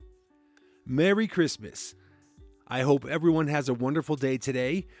Merry Christmas. I hope everyone has a wonderful day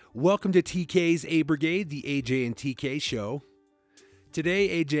today. Welcome to TK's A Brigade, the AJ and TK show.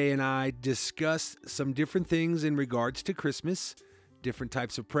 Today, AJ and I discuss some different things in regards to Christmas, different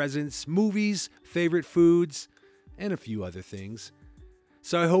types of presents, movies, favorite foods, and a few other things.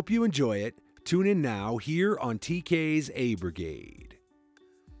 So I hope you enjoy it. Tune in now here on TK's A Brigade.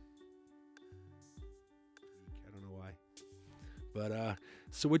 I don't know why. But,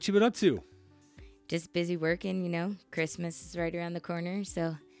 so what you been up to? Just busy working, Christmas is right around the corner.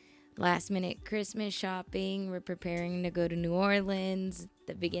 So last minute Christmas shopping. We're preparing to go to New Orleans at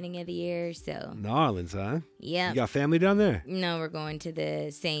the beginning of the year. So New Orleans, huh? Yeah. You got family down there? No, we're going to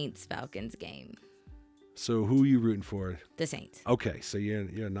the Saints-Falcons game. So who are you rooting for? The Saints. Okay, so you're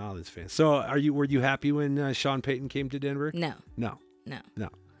a New Orleans fan. So were you happy when Sean Payton came to Denver? No. No.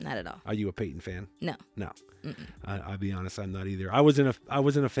 Not at all. Are you a Peyton fan? No. I'll be honest, I'm not either. I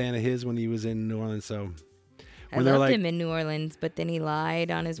wasn't a fan of his when he was in New Orleans. So I loved him in New Orleans, but then he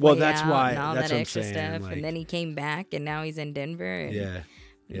lied on his way that's out why, and all that's that what I'm extra saying, stuff. And then he came back, and now he's in Denver. And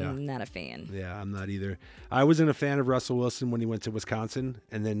yeah. I'm not a fan. Yeah, I'm not either. I wasn't a fan of Russell Wilson when he went to Wisconsin,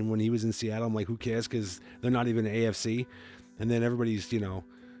 and then when he was in Seattle, I'm like, who cares? Because they're not even an AFC. And then everybody's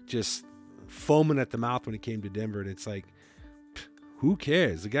just foaming at the mouth when he came to Denver, and it's like, who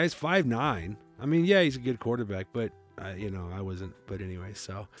cares? The guy's 5'9". I mean, yeah, he's a good quarterback, but I wasn't. But anyway,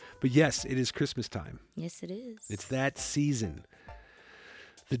 but yes, it is Christmas time. Yes, it is. It's that season.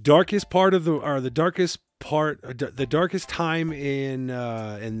 The darkest time in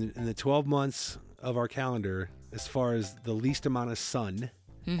the 12 months of our calendar, as far as the least amount of sun,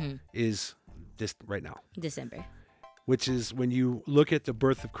 is just right now. December. Which is when you look at the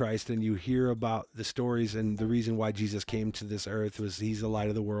birth of Christ and you hear about the stories and the reason why Jesus came to this earth was he's the light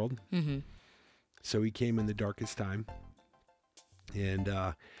of the world. Mm-hmm. So he came in the darkest time. And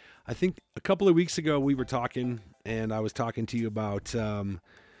I think a couple of weeks ago we were talking, and I was talking to you about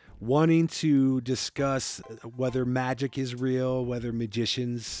wanting to discuss whether magic is real, whether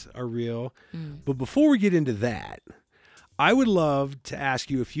magicians are real. But before we get into that, I would love to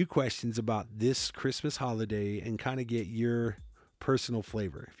ask you a few questions about this Christmas holiday and kind of get your personal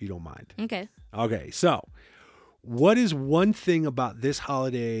flavor, if you don't mind. Okay, so what is one thing about this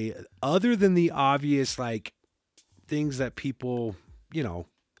holiday, other than the obvious, things that people, it's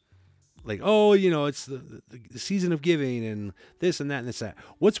the season of giving and this and that and this that.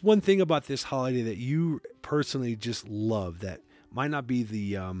 What's one thing about this holiday that you personally just love that might not be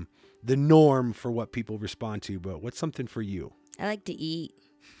the norm for what people respond to, but what's something for you? I like to eat.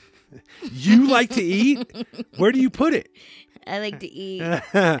 You like to eat? Where do you put it? I like to eat.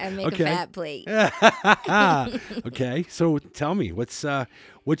 I make a fat plate. Okay, so tell me, what's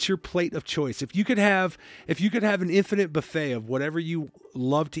your plate of choice? If you could have an infinite buffet of whatever you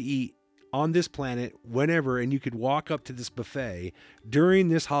love to eat on this planet, whenever, and you could walk up to this buffet during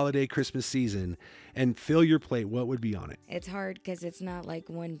this holiday Christmas season and fill your plate, what would be on it? It's hard because it's not like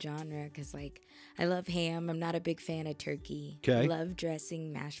one genre. Because I love ham. I'm not a big fan of turkey. Okay. I love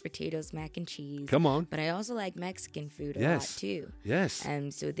dressing, mashed potatoes, mac and cheese. Come on. But I also like Mexican food a lot too. Yes.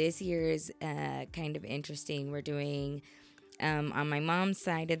 So this year is kind of interesting. We're doing on my mom's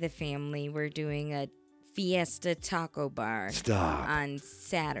side of the family, we're doing a Fiesta Taco Bar on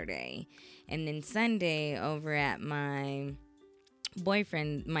Saturday. And then Sunday over at my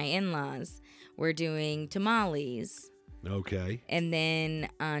boyfriend, my in-laws, we're doing tamales. Okay. And then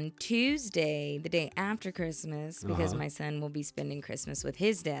on Tuesday, the day after Christmas, because my son will be spending Christmas with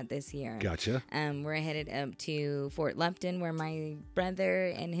his dad this year. Gotcha. We're headed up to Fort Lupton, where my brother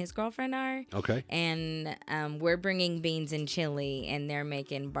and his girlfriend are. Okay. And we're bringing beans and chili, and they're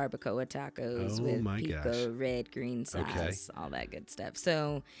making barbacoa tacos with pico, red, green sauce, all that good stuff.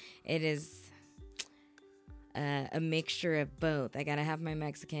 So it is a mixture of both. I gotta have my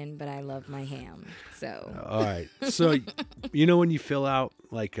Mexican, but I love my ham. So all right. So when you fill out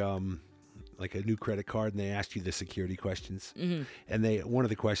like a new credit card and they ask you the security questions, and one of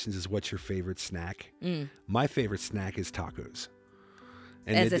the questions is, what's your favorite snack? My favorite snack is tacos.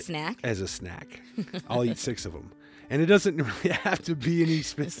 And As a snack? I'll eat 6 of them. And it doesn't really have to be any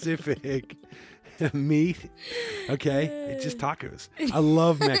specific meat. Okay? It's just tacos. I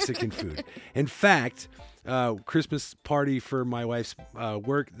love Mexican food. In fact, Christmas party for my wife's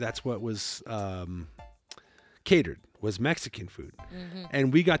work, that's what was catered, was Mexican food.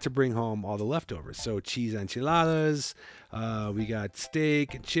 And we got to bring home all the leftovers. So cheese enchiladas, we got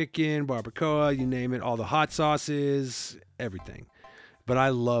steak and chicken, barbacoa, you name it, all the hot sauces, everything. But I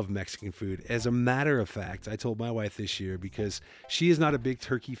love Mexican food. As a matter of fact, I told my wife this year because she is not a big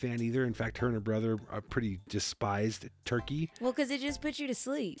turkey fan either. In fact, her and her brother are pretty despised turkey. Well, because it just puts you to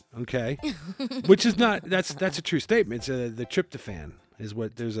sleep. Okay, which is not that's a true statement. It's the tryptophan is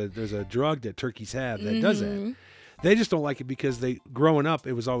what there's a drug that turkeys have that does that. They just don't like it because growing up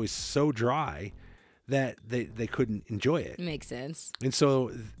it was always so dry that they couldn't enjoy it. Makes sense. And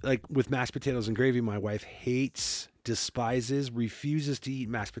so, like with mashed potatoes and gravy, my wife hates, despises, refuses to eat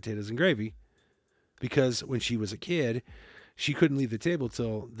mashed potatoes and gravy because when she was a kid, she couldn't leave the table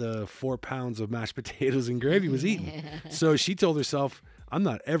till the 4 pounds of mashed potatoes and gravy was eaten. So she told herself, I'm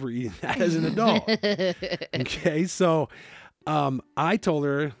not ever eating that as an adult. Okay, so I told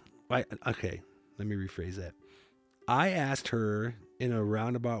her, okay, let me rephrase that. I asked her in a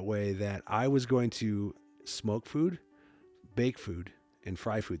roundabout way that I was going to smoke food, bake food, and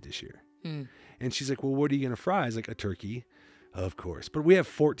fry food this year. And she's like, well, what are you going to fry? I was like, a turkey, of course. But we have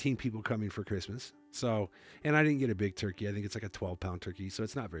 14 people coming for Christmas. So, and I didn't get a big turkey. I think it's like a 12-pound turkey, so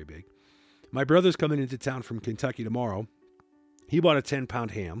it's not very big. My brother's coming into town from Kentucky tomorrow. He bought a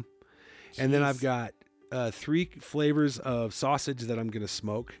 10-pound ham. Jeez. And then I've got 3 flavors of sausage that I'm going to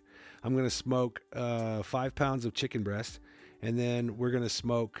smoke. I'm going to smoke 5 pounds of chicken breast. And then we're going to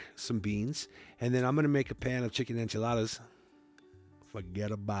smoke some beans. And then I'm going to make a pan of chicken enchiladas.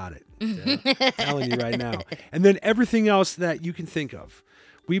 Forget about it. I'm telling you right now. And then everything else that you can think of.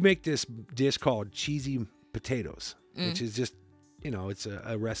 We make this dish called cheesy potatoes, which is just, it's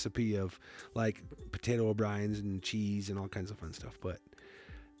a recipe of like potato O'Briens and cheese and all kinds of fun stuff. But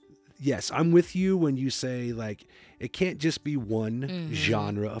yes, I'm with you when you say like it can't just be one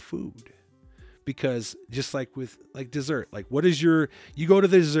genre of food. Because just like with like dessert, like you go to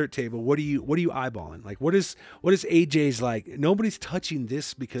the dessert table, what are you eyeballing? Like what is AJ's like? Nobody's touching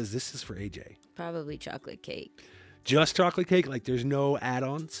this because this is for AJ. Probably chocolate cake. Just chocolate cake? Like there's no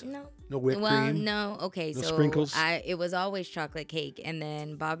add-ons? No whipped cream? No. Okay, no so sprinkles? It was always chocolate cake, and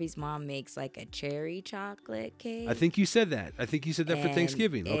then Bobby's mom makes like a cherry chocolate cake. I think you said that. For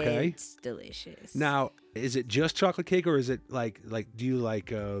Thanksgiving. Okay, it's delicious. Now, is it just chocolate cake, or is it like do you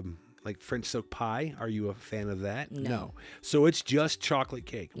like French silk pie? Are you a fan of that? No. So it's just chocolate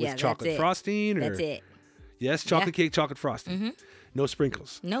cake with chocolate frosting? Or? That's it. Yes, chocolate cake, chocolate frosting. No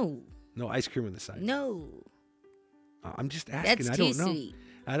sprinkles. No. No ice cream on the side. No. I'm just asking. That's I don't too know. Sweet.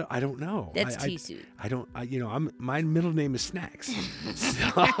 I don't know. That's too sweet. I don't. My middle name is Snacks. So,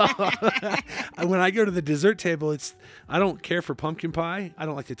 when I go to the dessert table, I don't care for pumpkin pie. I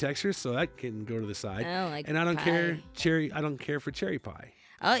don't like the texture, so that can go to the side. I don't like. And I don't pie. care cherry. I don't care for cherry pie.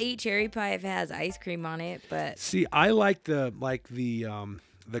 I'll eat cherry pie if it has ice cream on it, but see, I like the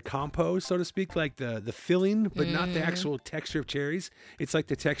compo, so to speak, like the filling, but not the actual texture of cherries. It's like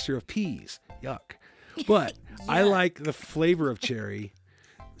the texture of peas. Yuck. But I like the flavor of cherry.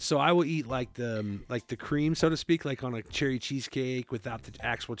 So I will eat like the cream, so to speak, like on a cherry cheesecake without the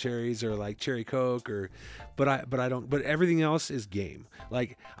actual cherries, or like cherry Coke, but I don't. But everything else is game.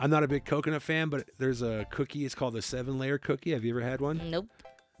 Like I'm not a big coconut fan, but there's a cookie. It's called the 7-layer cookie. Have you ever had one? Nope.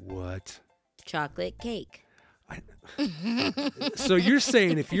 What? Chocolate cake. So you're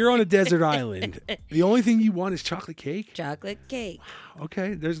saying if you're on a desert island, the only thing you want is chocolate cake? Chocolate cake.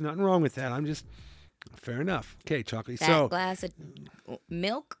 Okay, there's nothing wrong with that. I'm just fair enough. Okay, chocolate. That glass of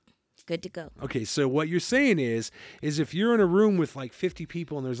milk, good to go. Okay, so what you're saying is if you're in a room with like 50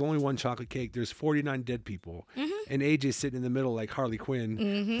 people and there's only one chocolate cake, there's 49 dead people, and AJ's sitting in the middle like Harley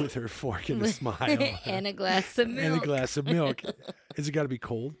Quinn with her fork and a smile and a glass of milk. Has it got to be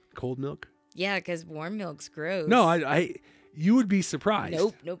cold? Cold milk? Yeah, because warm milk's gross. No, I you would be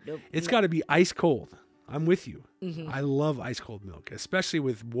surprised. Nope. It's got to be ice cold. I'm with you. I love ice cold milk, especially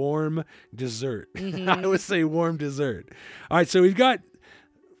with warm dessert. I would say warm dessert. All right, so we've got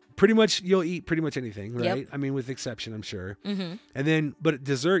pretty much, you'll eat pretty much anything, right? Yep. I mean, with exception, I'm sure. And then, but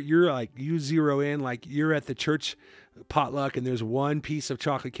dessert, you zero in, like you're at the church potluck and there's one piece of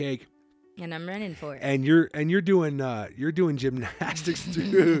chocolate cake. And I'm running for it. And you're doing gymnastics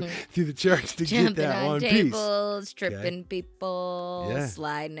through the church to get that one piece. Jumping on tables, tripping people,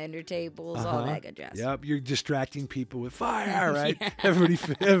 sliding under tables, all that good jazz. Yep, you're distracting people with fire, right?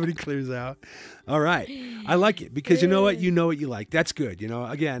 Everybody clears out. All right, I like it because you know what you like. That's good.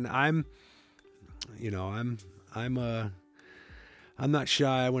 Again, I'm not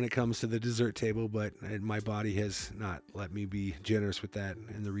shy when it comes to the dessert table, but my body has not let me be generous with that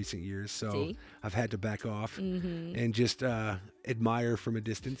in the recent years. So I've had to back off and just admire from a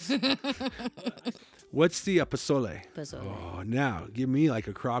distance. What's the pozole? Oh, now give me like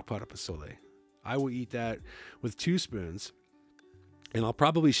a crock pot of pozole. I will eat that with 2 spoons. And I'll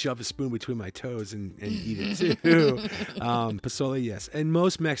probably shove a spoon between my toes and eat it too. Pozole, yes. And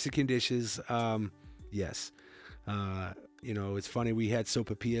most Mexican dishes, yes. It's funny. We had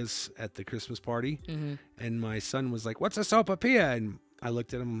sopapillas at the Christmas party, and my son was like, "What's a sopapilla?" And I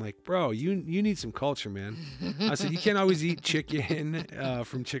looked at him. I'm like, "Bro, you need some culture, man." I said, "You can't always eat chicken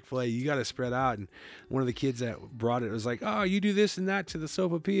from Chick-fil-A. You got to spread out." And one of the kids that brought it was like, "Oh, you do this and that to the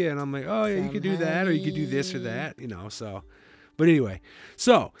sopapilla," and I'm like, "Oh yeah, you could do that, or you could do this or that." So. But anyway,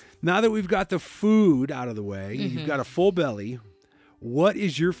 so now that we've got the food out of the way, you've got a full belly. What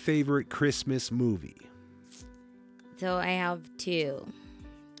is your favorite Christmas movie? So I have two.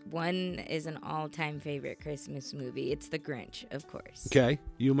 One is an all-time favorite Christmas movie. It's The Grinch, of course. Okay.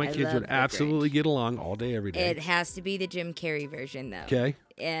 You and my kids would absolutely Grinch. Get along all day, every day. It has to be the Jim Carrey version, though. Okay.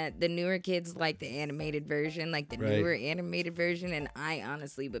 And the newer kids like the animated version, like the newer animated version, and I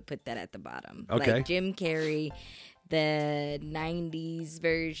honestly would put that at the bottom. Okay. Like Jim Carrey, the 90s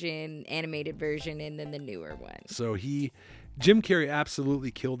version, animated version, and then the newer one. So Jim Carrey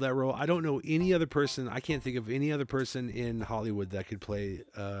absolutely killed that role. I don't know any other person. I can't think of any other person in Hollywood that could play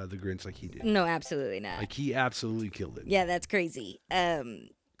the Grinch like he did. No, absolutely not. Like he absolutely killed it. Yeah, that's crazy.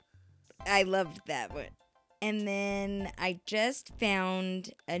 I loved that one. And then I just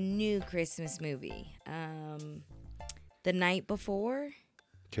found a new Christmas movie. The Night Before.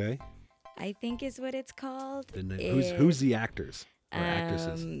 Okay. I think is what it's called. Who's the actors or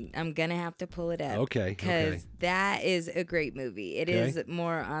actresses? I'm gonna have to pull it up. Okay. Because that is a great movie. It is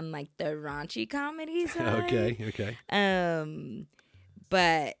more on like the raunchy comedy side. Okay.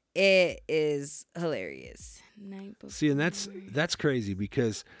 But it is hilarious. See, and that's crazy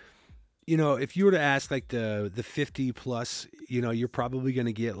because, if you were to ask like the 50 plus, you're probably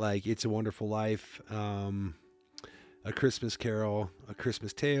gonna get like It's a Wonderful Life, A Christmas Carol, A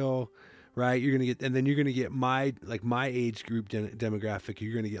Christmas Tale. Right, you're gonna get my age group demographic.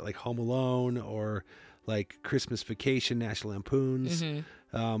 You're gonna get like Home Alone or like Christmas Vacation, National Lampoons.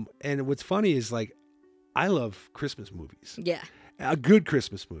 And what's funny is like I love Christmas movies. Yeah, a good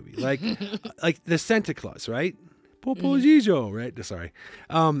Christmas movie like like the Santa Claus, right? Popo Gijo, right? Sorry,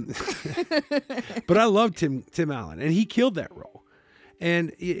 but I love Tim Allen, and he killed that role.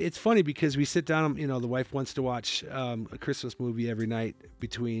 And it's funny because we sit down, the wife wants to watch a Christmas movie every night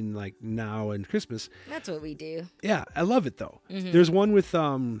between like now and Christmas. That's what we do. Yeah, I love it though. There's one with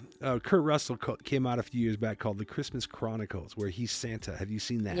Kurt Russell came out a few years back called The Christmas Chronicles, where he's Santa. Have you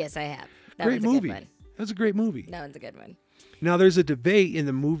seen that? Yes, I have. That great one's movie. A good one. That was a great movie. That one's a good one. Now, there's a debate in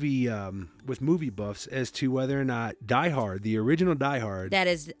the movie with movie buffs as to whether or not Die Hard, the original Die Hard. That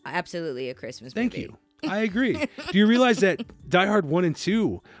is absolutely a Christmas movie. Thank you. I agree. Do you realize that Die Hard 1 and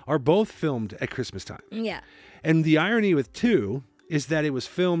 2 are both filmed at Christmas time? Yeah. And the irony with 2 is that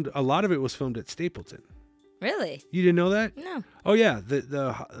a lot of it was filmed at Stapleton. Really? You didn't know that? No. Oh yeah,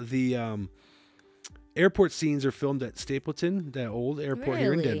 the airport scenes are filmed at Stapleton, the old airport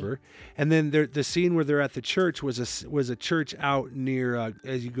here in Denver. And then the scene where they're at the church was a church out near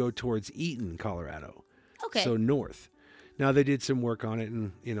as you go towards Eaton, Colorado. Okay. So north. Now they did some work on it,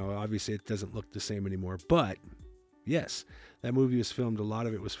 and obviously it doesn't look the same anymore. But yes, that movie was filmed. A lot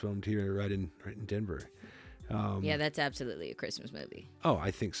of it was filmed here, right in Denver. Yeah, that's absolutely a Christmas movie. Oh, I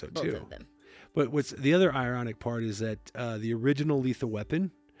think so too. Both of them. But what's the other ironic part is that the original Lethal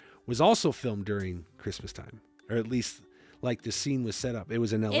Weapon was also filmed during Christmas time, or at least like the scene was set up. It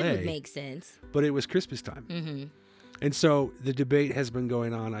was in L.A. It would make sense. But it was Christmas time. Mm-hmm. And so the debate has been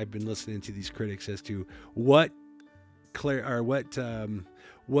going on. I've been listening to these critics as to what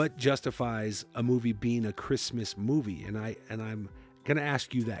justifies a movie being a Christmas movie, and I'm going to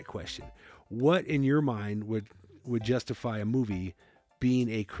ask you that question. What in your mind would justify a movie being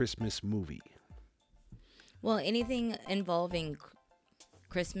a Christmas movie? Well, anything involving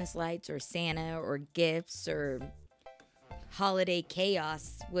Christmas lights or Santa or gifts or holiday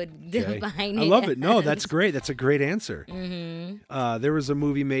chaos would define it. I love it. No, that's great. That's a great answer. Mm-hmm. There was a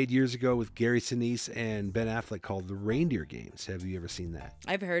movie made years ago with Gary Sinise and Ben Affleck called The Reindeer Games. Have you ever seen that?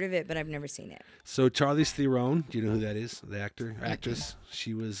 I've heard of it, but I've never seen it. So Charlize Theron, do you know who that is? The actress.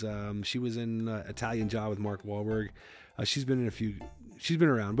 She was in Italian Job with Mark Wahlberg. She's been in a few. She's been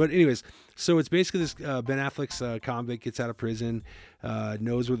around, but anyways, so it's basically this Ben Affleck's convict gets out of prison,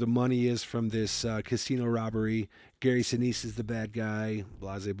 knows where the money is from this casino robbery. Gary Sinise is the bad guy,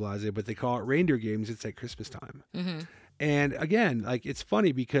 blase, but they call it Reindeer Games. It's at Christmas time. Mm-hmm. And again, like it's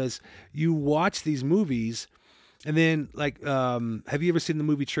funny because you watch these movies, and then like, have you ever seen the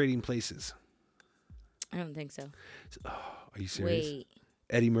movie Trading Places? I don't think so. Oh, are you serious? Wait.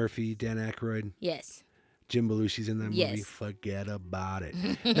 Eddie Murphy, Dan Aykroyd. Yes. Jim Belushi's in that movie. Yes. Forget about it.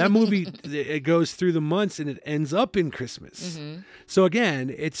 That movie, it goes through the months and it ends up in Christmas. So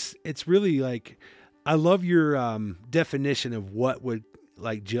again, it's really like, I love your definition of what would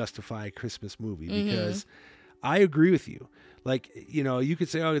like justify a Christmas movie, because I agree with you. Like, you know, you could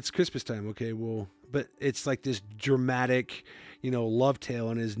say, oh, it's Christmas time. Okay, well, but it's like this dramatic, you know, love tale,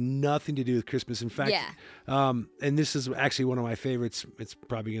 and it has nothing to do with Christmas. In fact, and this is actually one of my favorites. It's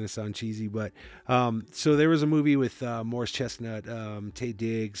probably going to sound cheesy, but so there was a movie with Morris Chestnut, Taye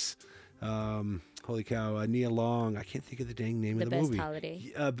Diggs, holy cow, Nia Long. I can't think of the dang name of the movie. Best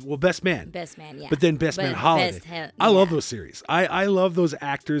Holiday. Well, Best Man. Best Man, yeah. But then Best Man Holiday. I love those series. I love those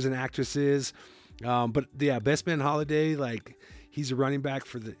actors and actresses. But yeah, Best Man Holiday, like he's a running back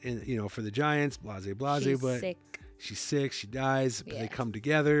for the Giants, blase, she's sick, she dies, but they come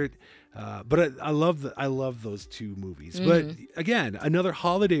together. But I love those two movies. But again, another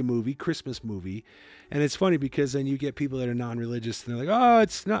holiday movie, Christmas movie. And it's funny because then you get people that are non-religious and they're like, oh,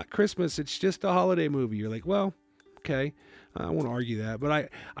 it's not Christmas, it's just a holiday movie. You're like, well, okay, I won't argue that. But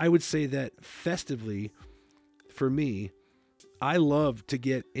I would say that festively, for me, I love to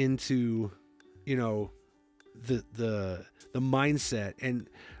get into, you know, the mindset. And,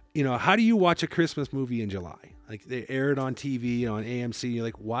 you know, how do you watch a Christmas movie in July? Like they air it on TV, on AMC. You're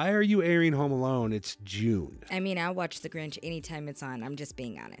like, why are you airing Home Alone? It's June. I mean, I watch The Grinch anytime it's on. I'm just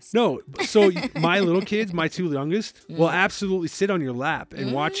being honest. No, so my little kids, my two youngest, will absolutely sit on your lap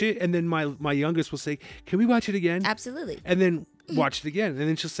and watch it. And then my youngest will say, can we watch it again? Absolutely. And then watch it again. And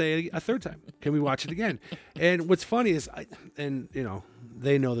then she'll say a third time, can we watch it again? And what's funny is, you know,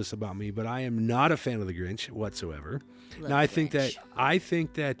 they know this about me, but I am not a fan of The Grinch whatsoever. Now, I think that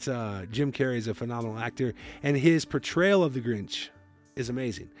Jim Carrey is a phenomenal actor, and his portrayal of the Grinch is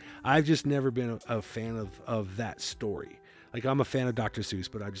amazing. I've just never been a fan of that story. Like, I'm a fan of Dr.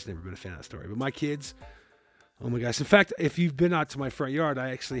 Seuss, but I've just never been a fan of that story. But my kids, oh my gosh. In fact, if you've been out to my front yard,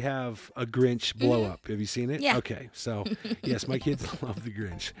 I actually have a Grinch blow up. Have you seen it? Yeah. Okay. So, yes, my kids love the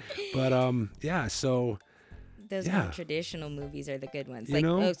Grinch. But, yeah, so... Those more traditional movies are the good ones. You like,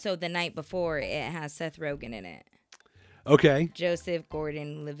 know? so The Night Before, it has Seth Rogen in it. Okay. Joseph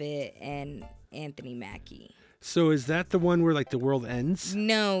Gordon-Levitt and Anthony Mackie. So is that the one where like the world ends?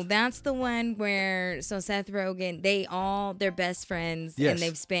 No, that's the one where Seth Rogen, they're best friends, and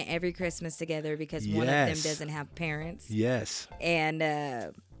they've spent every Christmas together because one of them doesn't have parents. Yes. And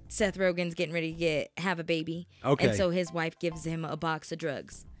Seth Rogen's getting ready to have a baby. Okay. And so his wife gives him a box of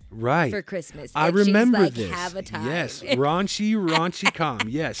drugs. Right. For Christmas. I And remember she's like, this. Have a time. Yes. Raunchy calm.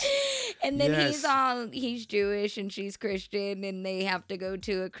 Yes. And then he's Jewish and she's Christian, and they have to go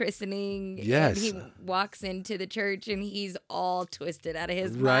to a christening. Yes. And he walks into the church and he's all twisted out of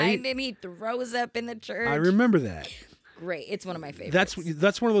his mind, and he throws up in the church. I remember that. Great. It's one of my favorites.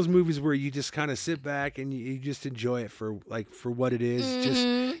 That's one of those movies where you just kind of sit back and you just enjoy it for what it is.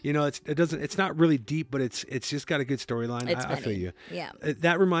 Just, you know, it's not really deep, but it's just got a good storyline. I feel you. Yeah.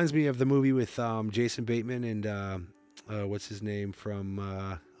 That reminds me of the movie with Jason Bateman and what's his name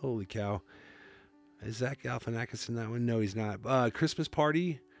from holy cow. Is Zach Galifianakis in that one? No, he's not. Christmas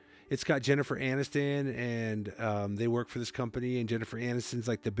Party. It's got Jennifer Aniston, and they work for this company, and Jennifer Aniston's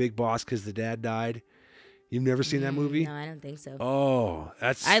like the big boss because the dad died. You've never seen that movie? No, I don't think so. Oh,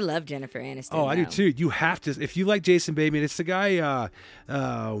 I love Jennifer Aniston. Oh, I do too. You have to. If you like Jason Bateman, it's the guy.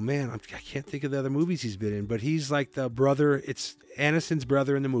 Oh man, I can't think of the other movies he's been in, but he's like the brother. It's Aniston's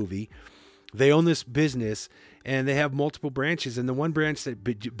brother in the movie. They own this business, and they have multiple branches. And the one branch that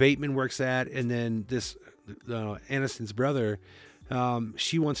Bateman works at, and then this Aniston's brother,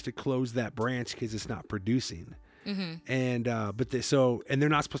 she wants to close that branch because it's not producing. And they're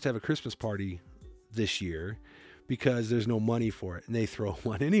not supposed to have a Christmas party this year because there's no money for it, and they throw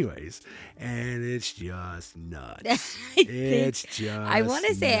one anyways, and it's just nuts. I want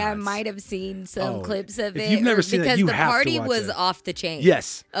to say I might have seen some clips of it. If you've never seen it, you because the have party to watch was it. off the chain.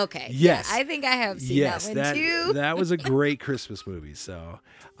 Yes. Okay. Yes. Yeah, I think I have seen that one too. That was a great Christmas movie. So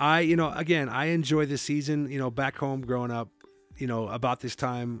I enjoy this season. Back home growing up, about this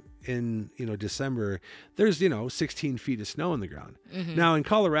time in December, there's 16 feet of snow on the ground. Now in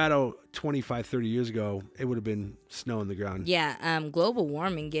Colorado 25 30 years ago, it would have been snow on the ground. Global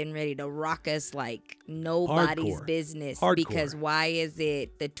warming getting ready to rock us like nobody's business. Hardcore. Because why is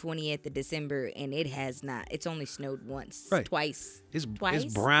it the 20th of December and it's only snowed once, right. twice. It's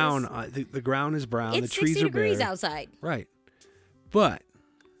brown. The ground is brown. It's the trees 60 are bare. degrees outside. Right. But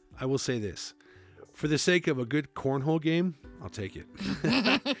I will say this, for the sake of a good cornhole game, I'll take it.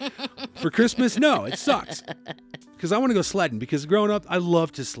 For Christmas, no, it sucks. because I want to go sledding. Because growing up, I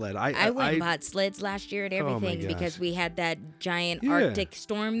love to sled. I went and bought sleds last year and everything because we had that giant Yeah. Arctic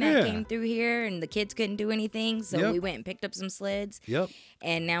storm that Yeah. came through here, and the kids couldn't do anything. So Yep. we went and picked up some sleds. Yep.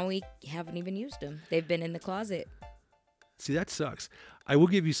 And now we haven't even used them. They've been in the closet. See, that sucks. I will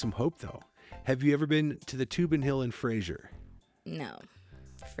give you some hope, though. Have you ever been to the Tubin Hill in Fraser? No.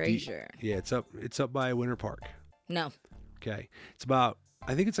 Fraser. Yeah, it's up by Winter Park. No. Okay. It's about,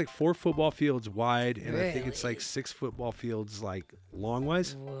 I think it's like 4 football fields wide, and I think it's Really? like 6 football fields like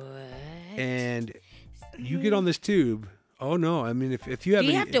long-wise. What? And you get on this tube. Oh, no. I mean, if you have Do you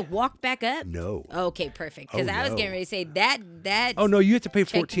any, have to walk back up? No. Okay, perfect. Because Oh, I was no. getting ready to say that. Oh, no, you have to pay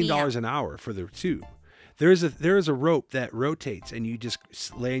checked me $14 out. an hour for the tube. There is a rope that rotates, and you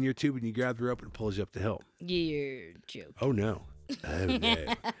just lay in your tube, and you grab the rope, and it pulls you up the hill. You're joking. Oh, no. Oh, no.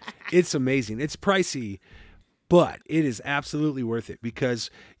 It's amazing. It's pricey, but it is absolutely worth it because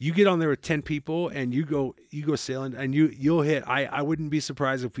you get on there with 10 people, and you go sailing, and you'll hit. I wouldn't be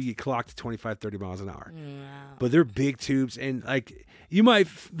surprised if we get clocked to 25, 30 miles an hour. Wow. But they're big tubes, and like you might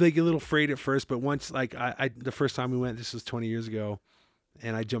like get a little afraid at first, but once like I the first time we went, this was 20 years ago,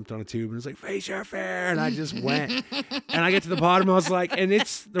 and I jumped on a tube and it was like face your fear, and I just went, and I get to the bottom, I was like, and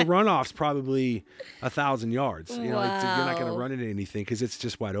it's the runoff's probably 1,000 yards. You know, like, you're not going to Wow. run into anything because it's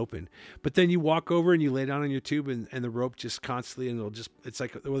just wide open. But then you walk over and you lay down on your tube, and the rope just constantly, and it's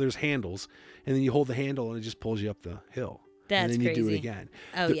like, well, there's handles, and then you hold the handle and it just pulls you up the hill. That's and then you do it crazy. again.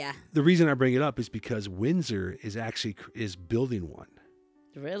 Oh, the, yeah. The reason I bring it up is because Windsor is building one.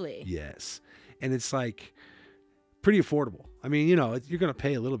 Really? Yes. And it's like pretty affordable. I mean, you know, you're going to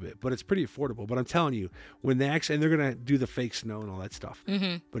pay a little bit, but it's pretty affordable. But I'm telling you, when they actually, and they're going to do the fake snow and all that stuff.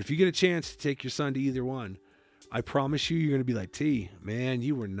 Mm-hmm. But if you get a chance to take your son to either one, I promise you're going to be like, T, man,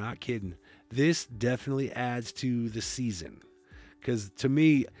 you were not kidding. This definitely adds to the season. Because to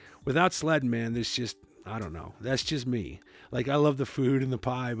me, without sledding, man, there's just, I don't know. That's just me. Like, I love the food and the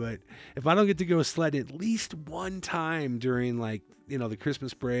pie, but if I don't get to go sledding at least one time during, like, you know, the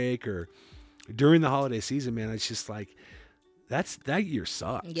Christmas break or during the holiday season, man, it's just like, that year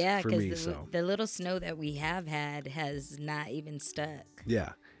sucked Yeah, for me. because So the little snow that we have had has not even stuck.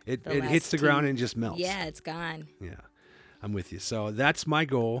 yeah, it The hits last the ground two- and just melts. Yeah, it's gone. Yeah, I'm with you. So that's my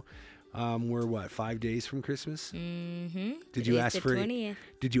goal. We're what, 5 days from Christmas? Mm-hmm. Did you ask for 20th.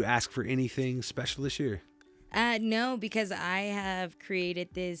 Did you ask for anything special this year? No, because I have created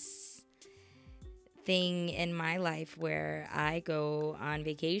this thing in my life where I go on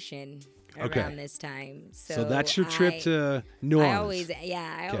vacation around Okay. this time. So that's your trip to New Orleans. I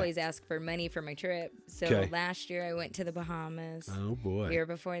Okay. always ask for money for my trip. So Okay. last year I went to the Bahamas. Oh boy. The year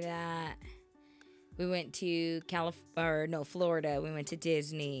before that, we went to Florida. We went to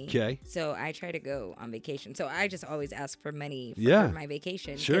Disney. Okay. So I try to go on vacation. So I just always ask for money for Yeah. my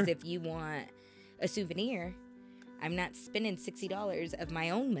vacation. Sure. Because if you want a souvenir, I'm not spending $60 of my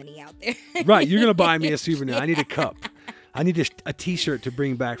own money out there. Right, you're gonna buy me a souvenir. I need a cup. I need a T-shirt to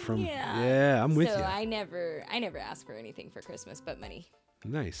bring back from. Yeah, I'm with so you. I never ask for anything for Christmas but money.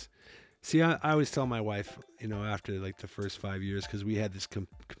 Nice. See, I always tell my wife, you know, after like the first 5 years, because we had this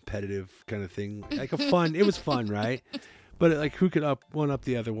competitive kind of thing, like it was fun, right? But like, who could one up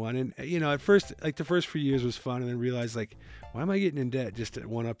the other one? And you know, at first, like the first few years was fun, and then realized like, why am I getting in debt just to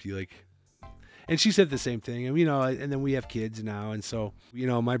one up you? Like, and she said the same thing, and you know, and then we have kids now, and so you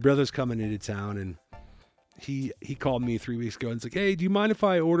know, my brother's coming into town, and he called me 3 weeks ago and it's like, hey, do you mind if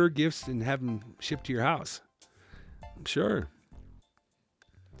I order gifts and have them shipped to your house? Sure.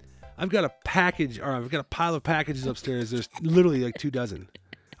 I've got a pile of packages upstairs. There's literally like 2 dozen.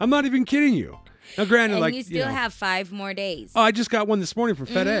 I'm not even kidding you. Now, granted, And like you still know, have 5 more days. oh, I just got one this morning from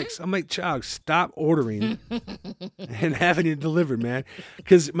FedEx. I'm like, child, stop ordering and having it delivered, man.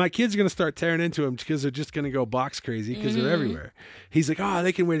 Because my kids are going to start tearing into them because they're just going to go box crazy because they're everywhere. He's like, oh,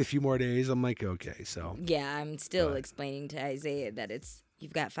 they can wait a few more days. I'm like, okay, so. Yeah, I'm still explaining to Isaiah that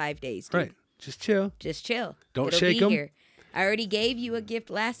you've got 5 days, dude. Right. Just chill. Just chill. Don't It'll shake be 'em. here. I already gave you a gift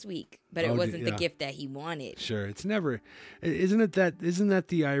last week, but it Oh, wasn't the yeah. gift that he wanted. Sure. It's never, isn't that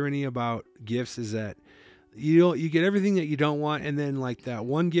the irony about gifts is that you get everything that you don't want, and then like that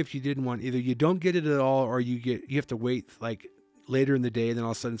one gift you didn't want, either you don't get it at all, or you have to wait like later in the day, and then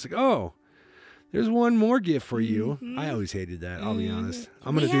all of a sudden it's like, oh, there's one more gift for you. I always hated that. I'll be honest.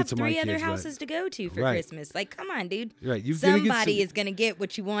 I'm gonna we do have it to my 3 kids. other but- houses to go to for Right. Christmas. Like, come on, dude. Right. You're gonna get Somebody is gonna get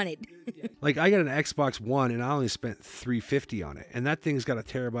what you wanted. like I got an Xbox One and I only spent $350 on it, and that thing's got a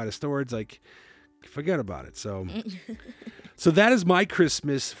terabyte of storage. Like, forget about it. So, so that is my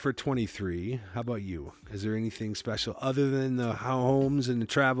Christmas for 23. How about you? Is there anything special other than the homes and the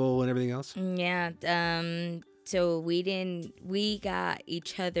travel and everything else? Yeah. So we got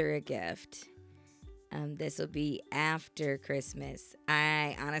each other a gift, This will be after Christmas.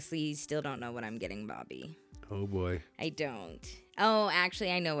 I honestly still don't know what I'm getting Bobby. Oh, boy. I don't. Oh,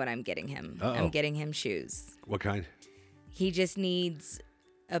 actually, I know what I'm getting him. Uh-oh. I'm getting him shoes. What kind? He just needs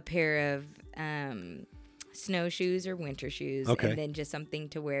a pair of snowshoes or winter shoes. Okay. And then just something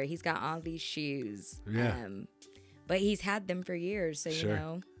to wear. He's got all these shoes. Yeah. But he's had them for years, so, Sure. you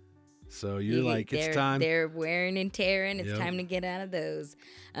know. So you're like, it's time. They're wearing and tearing. It's Yep. time to get out of those.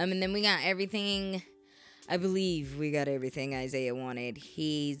 And then we got everything. I believe we got everything Isaiah wanted.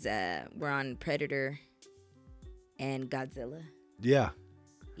 We're on Predator and Godzilla. Yeah.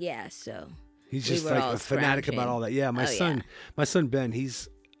 Yeah, so He's just like a fanatic about all that. Yeah, my son Ben, he's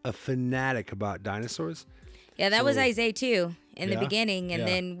a fanatic about dinosaurs. Yeah, that was Isaiah too in the Yeah? beginning, and Yeah.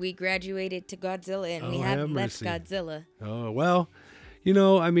 then we graduated to Godzilla, and we haven't left Godzilla. Oh, well, you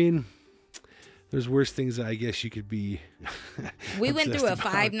know, I mean, there's worse things I guess you could be. We went through a obsessed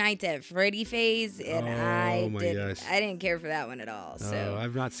about. 5 Nights at Freddy phase, and I gosh. didn't care for that one at all. So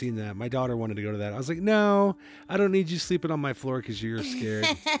I've not seen that. My daughter wanted to go to that. I was like, no, I don't need you sleeping on my floor because you're scared.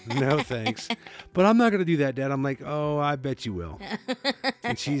 No, thanks. But I'm not going to do that, Dad. I'm like, oh, I bet you will.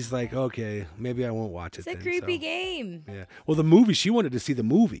 And she's like, okay, maybe I won't watch it. It's a creepy game. Yeah. Well, the movie, she wanted to see the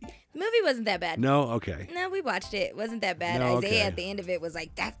movie. The movie wasn't that bad. No? Okay. No, we watched it. It wasn't that bad. No, Isaiah okay. at the end of it was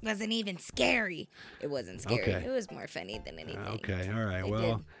like, that wasn't even scary. It wasn't scary. Okay. It was more funny than anything. Okay. All right. It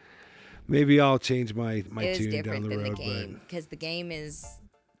Well, did. maybe I'll change my It was tune down different the than road. the game because the game is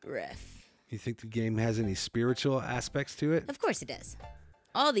rough. But you think the game has any spiritual aspects to it? Of course it does.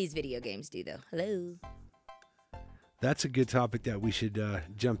 All these video games do, though. Hello. That's a good topic that we should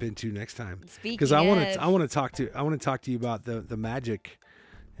jump into next time. Speaking Because I want of- to talk to you about the magic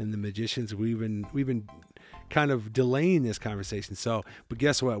and the magicians. We've been kind of delaying this conversation. So, but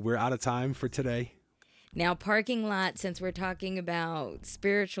guess what? We're out of time for today. Now, parking lot, since we're talking about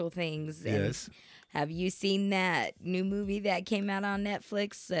spiritual things. And Yes. Have you seen that new movie that came out on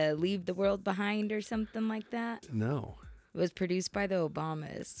Netflix, Leave the World Behind or something like that? No. It was produced by the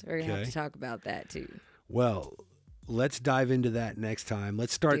Obamas. We're going to have Okay. to talk about that, too. Well, let's dive into that next time.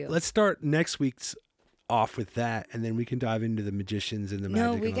 Let's start Deal. next week's off with that, and then we can dive into the magicians and the magic.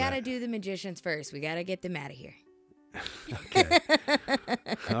 No, we and all got to that. do the magicians first. We got to get them out of here. Okay.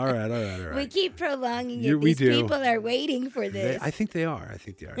 All right. We keep prolonging Yeah, it. we These do. people are waiting for this. I think they are.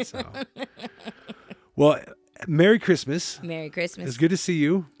 So, well, Merry Christmas. Merry Christmas. It's good to see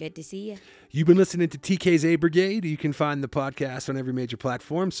you. Good to see you. You've been listening to TK's A Brigade. You can find the podcast on every major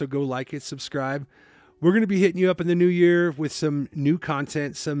platform, so go like it, subscribe. We're going to be hitting you up in the new year with some new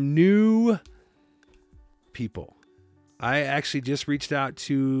content, some new people. I actually just reached out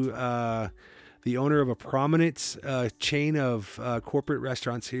to the owner of a prominent chain of corporate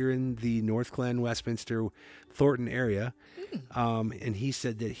restaurants here in the North Glen, Westminster, Thornton area. And he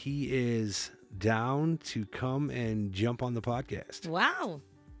said that he is down to come and jump on the podcast. Wow.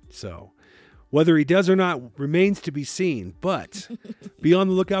 So whether he does or not remains to be seen, but be on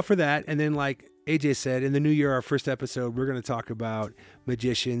the lookout for that. And then, like AJ said, in the new year, our first episode, we're going to talk about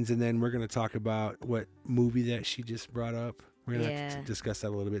magicians, and then we're going to talk about what movie that she just brought up. We're going to have to discuss that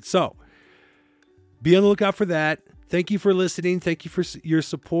a little bit. So be on the lookout for that. Thank you for listening. Thank you for your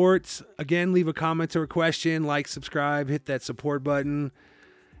support. Again, leave a comment or a question, like, subscribe, hit that support button.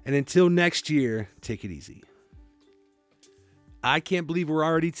 And until next year, take it easy. I can't believe we're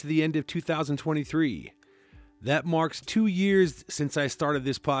already to the end of 2023. That marks 2 years since I started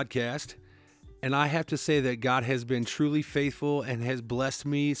this podcast. And I have to say that God has been truly faithful and has blessed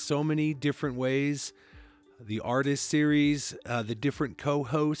me so many different ways. The artist series, the different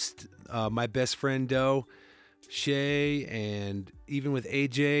co-hosts, my best friend Doe, Shay, and even with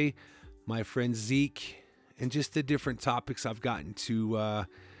AJ, my friend Zeke, and just the different topics I've gotten to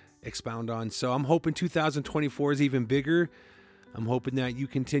expound on. So I'm hoping 2024 is even bigger. I'm hoping that you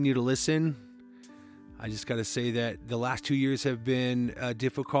continue to listen. I just got to say that the last 2 years have been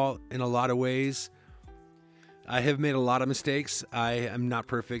difficult in a lot of ways. I have made a lot of mistakes. I am not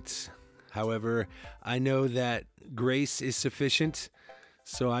perfect. However, I know that grace is sufficient.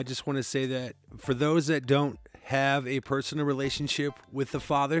 So I just want to say that for those that don't have a personal relationship with the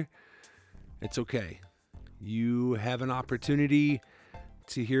Father, it's okay. You have an opportunity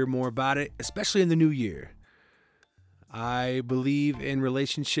to hear more about it, especially in the new year. I believe in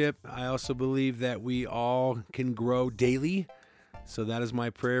relationship. I also believe that we all can grow daily. So that is my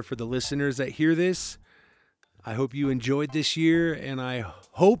prayer for the listeners that hear this. I hope you enjoyed this year, and I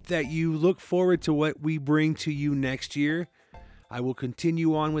hope that you look forward to what we bring to you next year. I will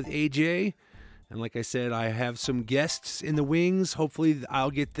continue on with AJ. And like I said, I have some guests in the wings. Hopefully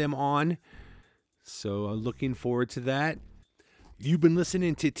I'll get them on. So I'm looking forward to that. You've been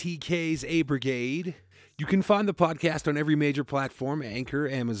listening to TK's A Brigade. You can find the podcast on every major platform: Anchor,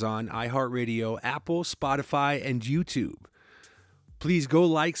 Amazon, iHeartRadio, Apple, Spotify, and YouTube. Please go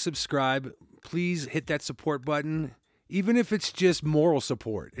like, subscribe. Please hit that support button, even if it's just moral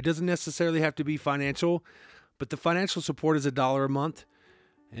support. It doesn't necessarily have to be financial, but the financial support is $1 a month,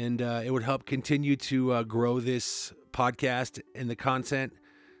 and it would help continue to grow this podcast and the content.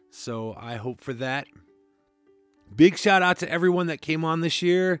 So I hope for that. Big shout out to everyone that came on this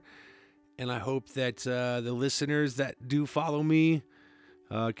year, and I hope that the listeners that do follow me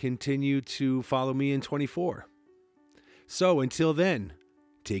continue to follow me in 24. So until then,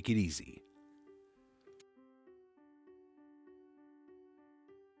 take it easy.